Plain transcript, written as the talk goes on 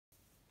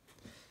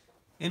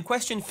In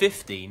question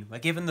 15, we're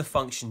given the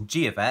function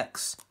g of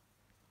x,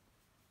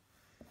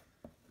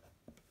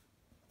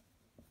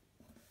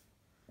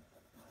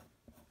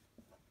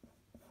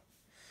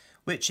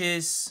 which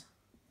is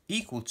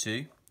equal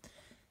to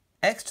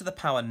x to the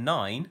power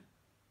 9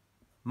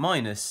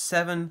 minus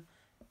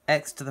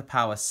 7x to the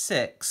power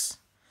 6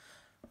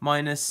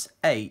 minus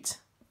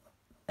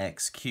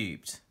 8x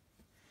cubed.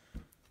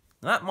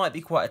 Now, that might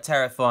be quite a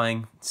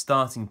terrifying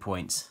starting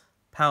point.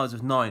 Powers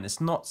of 9 is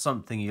not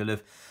something you'll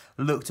have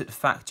looked at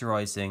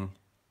factorising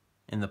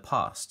in the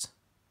past.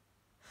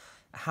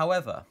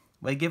 However,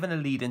 we're given a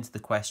lead into the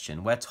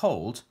question. We're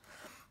told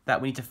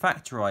that we need to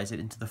factorise it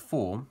into the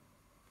form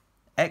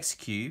x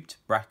cubed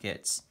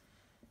brackets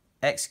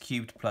x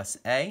cubed plus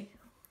a,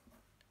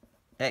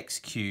 x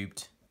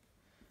cubed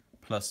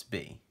plus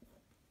b.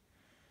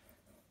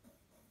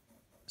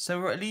 So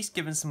we're at least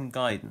given some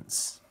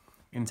guidance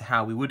into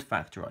how we would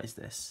factorise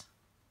this.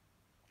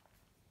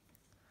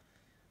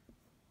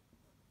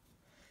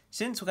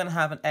 Since we're going to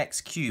have an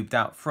x cubed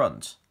out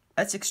front,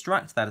 let's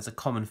extract that as a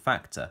common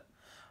factor.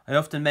 I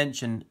often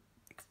mention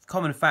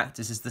common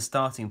factors is the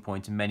starting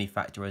point in many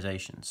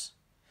factorisations,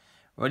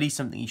 or at least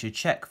something you should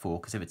check for,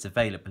 because if it's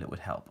available it would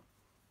help.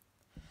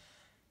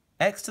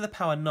 X to the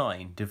power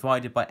 9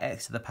 divided by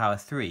x to the power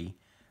 3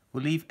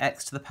 will leave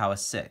x to the power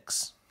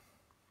 6.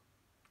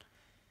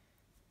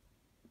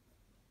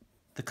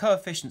 The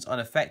coefficient's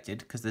unaffected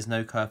because there's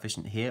no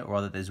coefficient here, or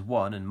rather there's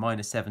 1, and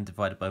minus 7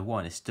 divided by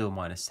 1 is still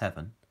minus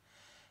 7.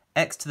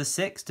 X to the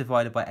 6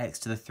 divided by x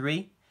to the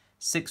 3,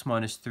 6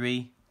 minus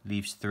 3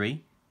 leaves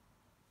 3.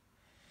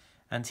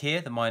 And here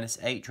the minus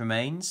 8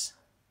 remains.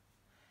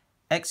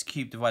 X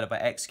cubed divided by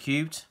x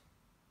cubed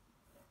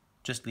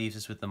just leaves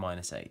us with the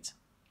minus 8.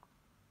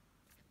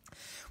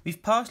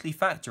 We've partially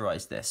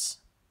factorised this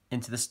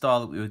into the style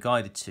that we were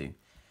guided to.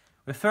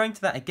 Referring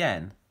to that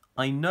again,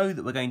 I know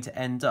that we're going to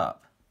end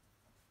up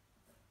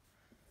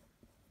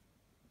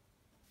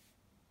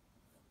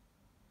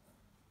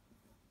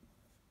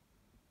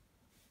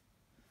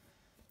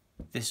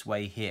this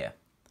way here.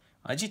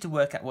 I need you to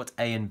work out what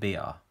a and b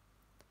are.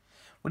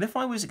 Well, if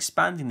I was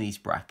expanding these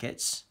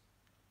brackets,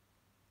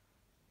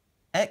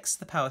 x to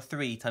the power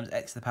 3 times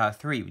x to the power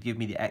 3 would give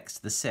me the x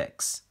to the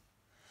 6.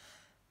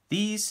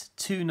 These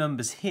two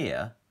numbers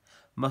here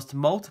must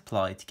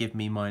multiply to give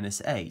me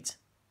minus 8,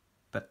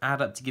 but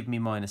add up to give me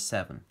minus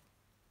 7.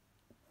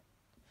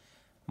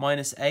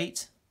 Minus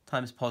 8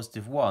 times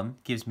positive 1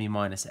 gives me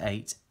minus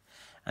 8,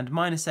 and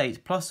minus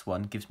 8 plus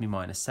 1 gives me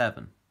minus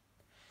 7.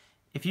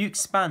 If you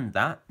expand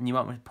that, and you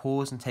might want to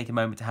pause and take a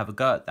moment to have a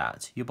go at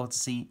that, you'll be able to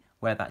see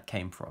where that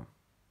came from.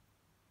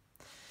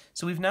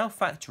 So we've now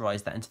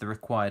factorised that into the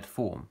required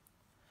form.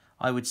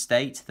 I would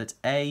state that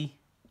a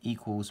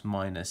equals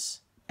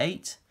minus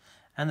 8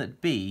 and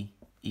that b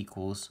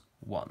equals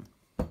 1.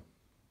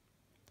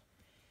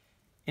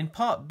 In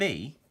part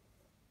B,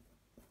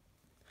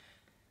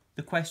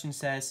 the question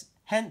says,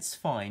 hence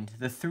find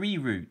the 3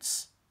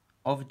 roots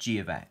of g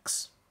of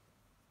x.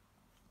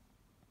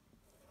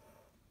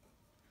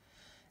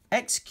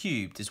 X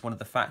cubed is one of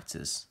the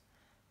factors.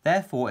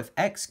 Therefore, if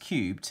x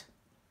cubed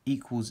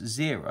equals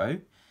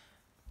 0,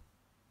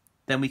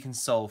 then we can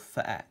solve for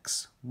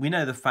x. We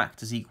know the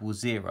factors equal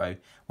 0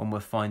 when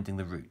we're finding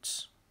the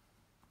roots.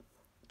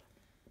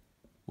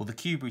 Well, the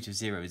cube root of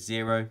 0 is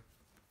 0,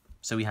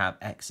 so we have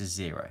x is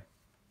 0.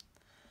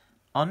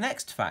 Our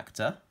next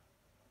factor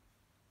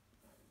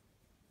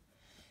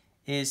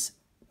is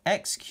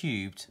x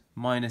cubed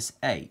minus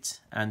 8,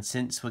 and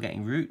since we're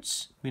getting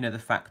roots, we know the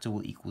factor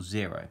will equal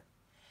 0.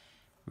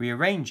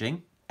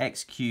 Rearranging,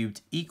 x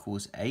cubed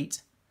equals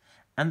 8,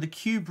 and the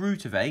cube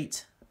root of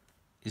 8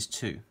 is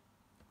 2.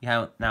 We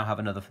now have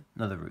another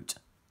root.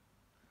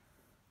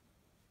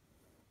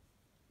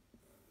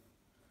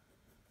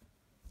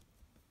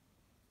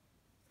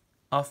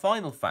 Our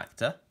final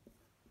factor,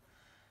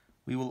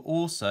 we will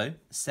also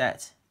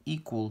set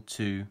equal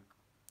to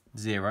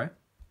 0.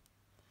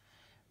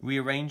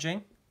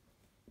 Rearranging,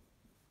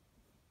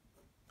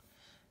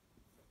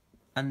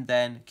 and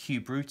then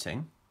cube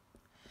rooting.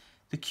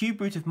 The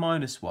cube root of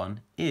minus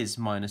 1 is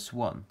minus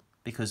 1,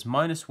 because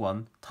minus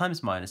 1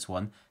 times minus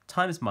 1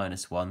 times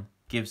minus 1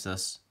 gives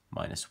us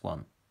minus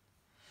 1.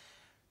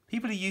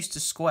 People are used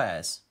to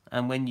squares,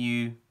 and when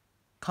you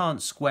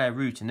can't square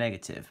root a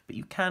negative, but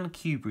you can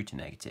cube root a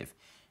negative,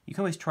 you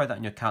can always try that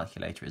on your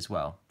calculator as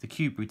well, the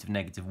cube root of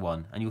negative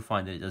 1, and you'll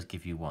find that it does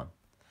give you 1.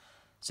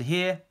 So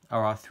here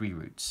are our 3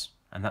 roots,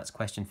 and that's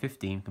question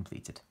 15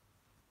 completed.